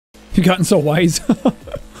gotten so wise.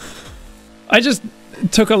 I just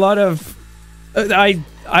took a lot of...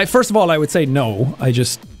 I first of all, I would say no.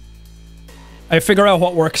 I figure out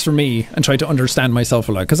what works for me and try to understand myself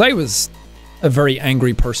a lot. Because I was a very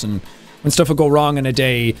angry person when stuff would go wrong in a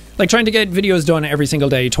day. Like trying to get videos done every single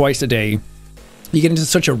day, twice a day. You get into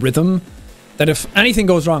such a rhythm that if anything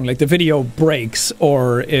goes wrong, like the video breaks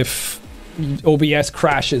or if OBS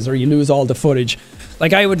crashes or you lose all the footage,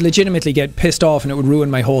 like I would legitimately get pissed off and it would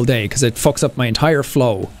ruin my whole day because it fucks up my entire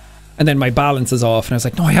flow. And then my balance is off and I was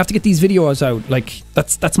like, no, I have to get these videos out. Like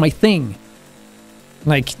that's my thing.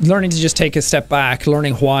 Like learning to just take a step back,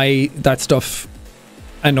 learning why that stuff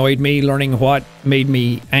annoyed me, learning what made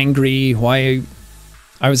me angry, why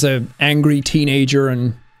I was an angry teenager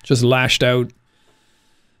and just lashed out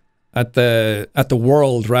at the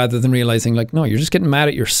world rather than realizing like, no, you're just getting mad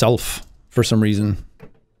at yourself for some reason.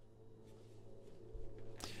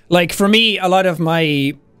 Like for me, a lot of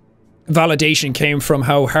my validation came from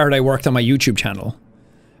how hard I worked on my YouTube channel.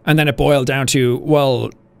 And then it boiled down to, well,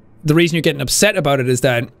 the reason you're getting upset about it is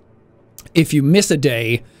that if you miss a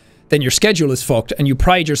day, then your schedule is fucked and you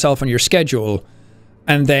pride yourself on your schedule.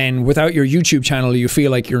 And then without your YouTube channel, you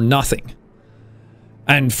feel like you're nothing.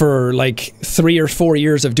 And for like 3 or 4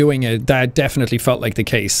 years of doing it, that definitely felt like the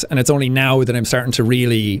case. And it's only now that I'm starting to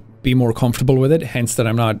really be more comfortable with it. Hence that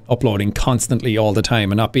I'm not uploading constantly all the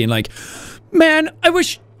time and not being like, man, I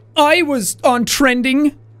wish I was on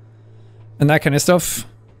trending. And that kind of stuff.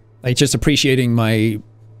 Like just appreciating my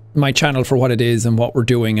channel for what it is and what we're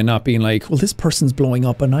doing and not being like, well, this person's blowing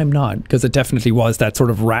up and I'm not. Because it definitely was that sort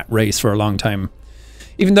of rat race for a long time.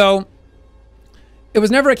 Even though it was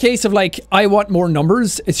never a case of like, I want more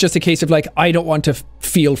numbers. It's just a case of like, I don't want to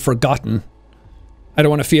feel forgotten. I don't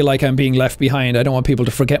want to feel like I'm being left behind. I don't want people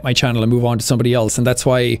to forget my channel and move on to somebody else. And that's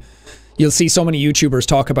why you'll see so many YouTubers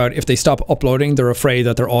talk about if they stop uploading, they're afraid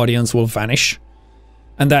that their audience will vanish.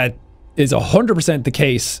 And that is 100% the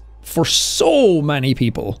case for so many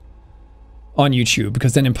people on YouTube,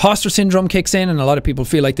 because then imposter syndrome kicks in and a lot of people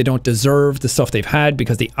feel like they don't deserve the stuff they've had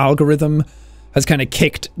because the algorithm has kind of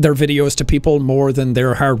kicked their videos to people more than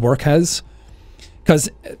their hard work has. Because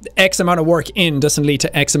X amount of work in doesn't lead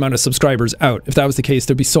to X amount of subscribers out. If that was the case,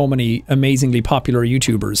 there'd be so many amazingly popular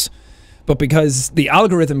YouTubers. But because the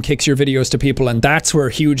algorithm kicks your videos to people and that's where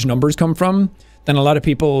huge numbers come from, then a lot of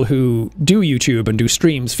people who do YouTube and do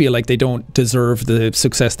streams feel like they don't deserve the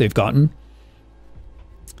success they've gotten.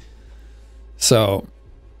 So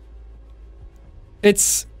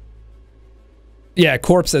it's... yeah,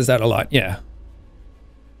 Corp says that a lot, yeah.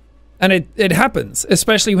 And it happens,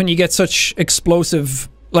 especially when you get such explosive...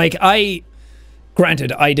 like,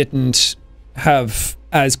 granted, I didn't have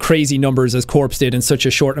as crazy numbers as Corpse did in such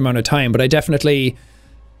a short amount of time, but I definitely...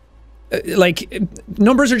 like,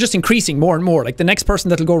 numbers are just increasing more and more. Like, the next person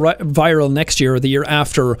that'll go viral next year or the year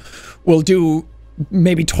after will do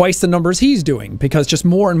maybe twice the numbers he's doing, because just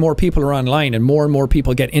more and more people are online and more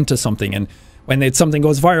people get into something, and when something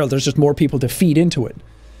goes viral, there's just more people to feed into it.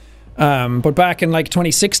 But back in like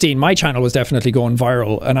 2016, my channel was definitely going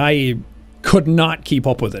viral and I could not keep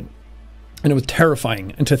up with it. And it was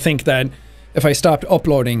terrifying. And to think that if I stopped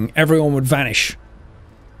uploading, everyone would vanish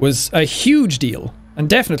was a huge deal. And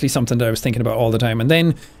definitely something that I was thinking about all the time. And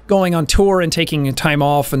then going on tour and taking time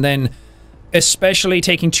off, and then especially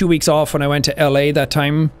taking 2 weeks off when I went to LA that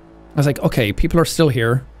time, I was like, okay, people are still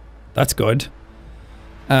here. That's good.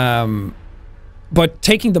 But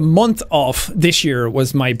taking the month off this year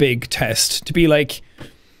was my big test. To be like,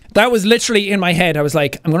 that was literally in my head. I was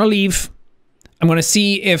like, I'm going to leave. I'm going to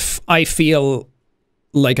see if I feel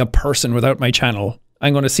like a person without my channel.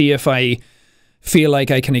 I'm going to see if I feel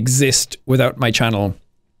like I can exist without my channel.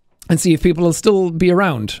 And see if people will still be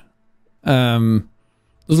around. There's a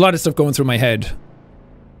lot of stuff going through my head.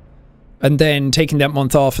 And then taking that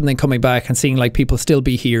month off and then coming back and seeing like people still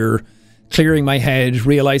be here, clearing my head,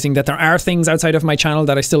 realizing that there are things outside of my channel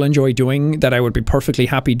that I still enjoy doing, that I would be perfectly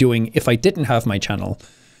happy doing if I didn't have my channel.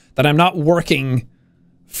 That I'm not working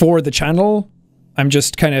for the channel, I'm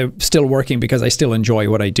just kind of still working because I still enjoy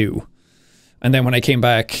what I do. And then when I came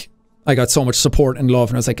back, I got so much support and love,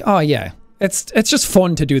 and I was like, oh yeah, it's just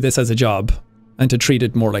fun to do this as a job and to treat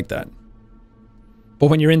it more like that. But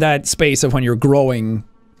when you're in that space of when you're growing,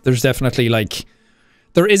 there's definitely like,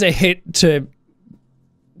 there is a hit to...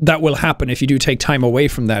 that will happen if you do take time away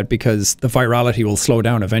from that, because the virality will slow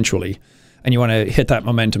down eventually and you want to hit that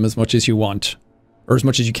momentum as much as you want, or as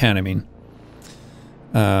much as you can, I mean.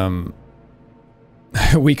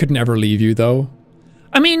 We could never leave you though.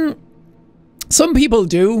 I mean, some people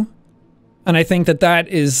do, and I think that that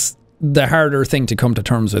is the harder thing to come to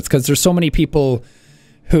terms with, because there's so many people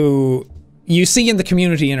who you see in the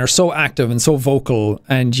community and are so active and so vocal,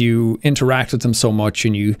 and you interact with them so much,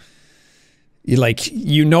 and you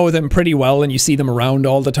know them pretty well, and you see them around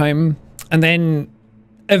all the time, and then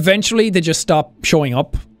eventually they just stop showing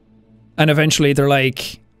up, and eventually they're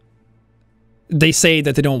like, they say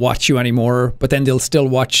that they don't watch you anymore, but then they'll still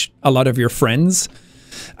watch a lot of your friends.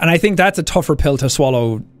 And I think that's a tougher pill to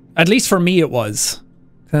swallow. At least for me it was.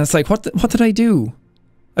 And it's like, what did I do?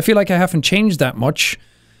 I feel like I haven't changed that much.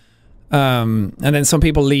 And then some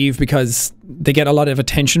people leave because they get a lot of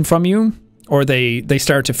attention from you, or they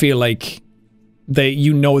start to feel like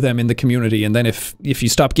you know them in the community, and then if you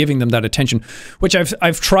stop giving them that attention, which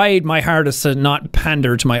I've tried my hardest to not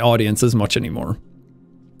pander to my audience as much anymore,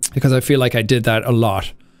 because I feel like I did that a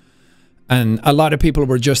lot, and a lot of people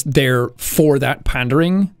were just there for that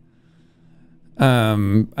pandering.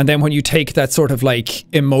 And then when you take that sort of like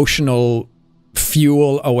emotional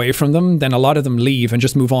fuel away from them, then a lot of them leave and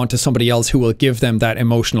just move on to somebody else who will give them that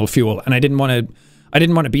emotional fuel. And I didn't want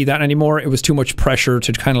to be that anymore. It was too much pressure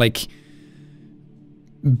to kind of like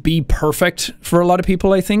be perfect for a lot of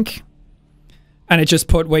people, I think. And it just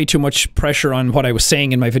put way too much pressure on what I was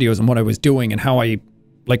saying in my videos and what I was doing and how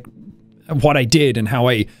what I did and how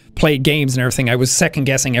I played games and everything. I was second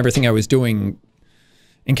guessing everything I was doing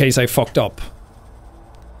in case I fucked up.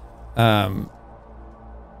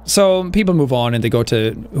 So people move on and they go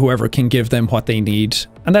to whoever can give them what they need,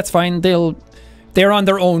 and that's fine. They're on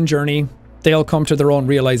their own journey. They'll come to their own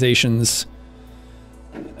realizations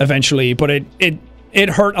eventually, but it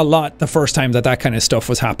hurt a lot the first time that kind of stuff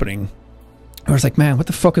was happening. I was like, man, what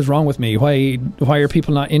the fuck is wrong with me? Why are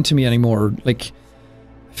people not into me anymore? Like,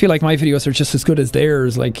 I feel like my videos are just as good as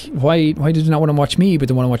theirs. Like, why did you not want to watch me, but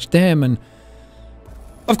they want to watch them? And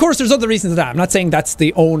of course, there's other reasons to that. I'm not saying that's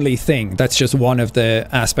the only thing. That's just one of the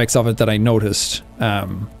aspects of it that I noticed.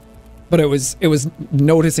 But it was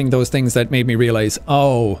noticing those things that made me realize,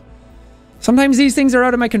 oh, sometimes these things are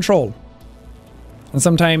out of my control. And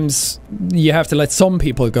sometimes you have to let some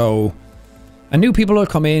people go. And new people will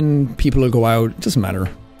come in, people will go out. It doesn't matter.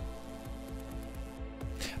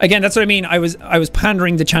 Again, that's what I mean. I was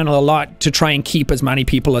pandering the channel a lot to try and keep as many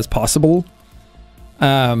people as possible.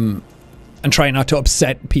 And try not to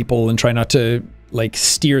upset people and try not to like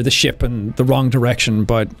steer the ship in the wrong direction,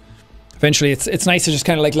 but eventually it's nice to just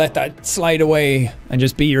kind of like let that slide away and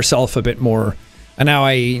just be yourself a bit more. And now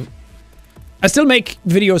I still make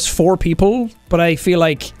videos for people, but I feel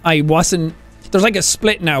like there's like a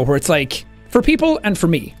split now where it's like for people and for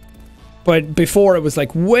me. But before it was like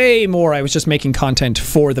way more, I was just making content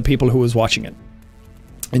for the people who was watching it,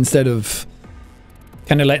 instead of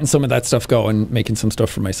kind of letting some of that stuff go and making some stuff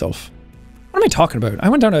for myself. What am I talking about? I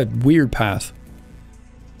went down a weird path.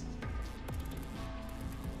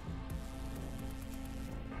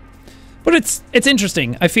 But it's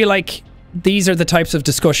interesting. I feel like these are the types of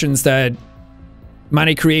discussions that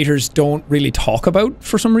many creators don't really talk about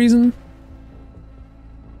for some reason.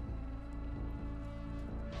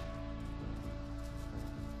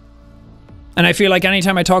 And I feel like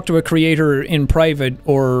anytime I talk to a creator in private,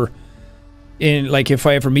 or in like if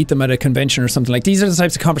I ever meet them at a convention or something, like these are the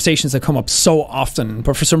types of conversations that come up so often,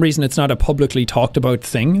 but for some reason it's not a publicly talked about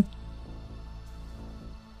thing.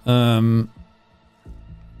 Gotta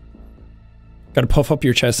puff up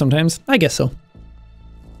your chest sometimes? I guess so.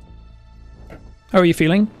 How are you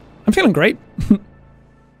feeling? I'm feeling great.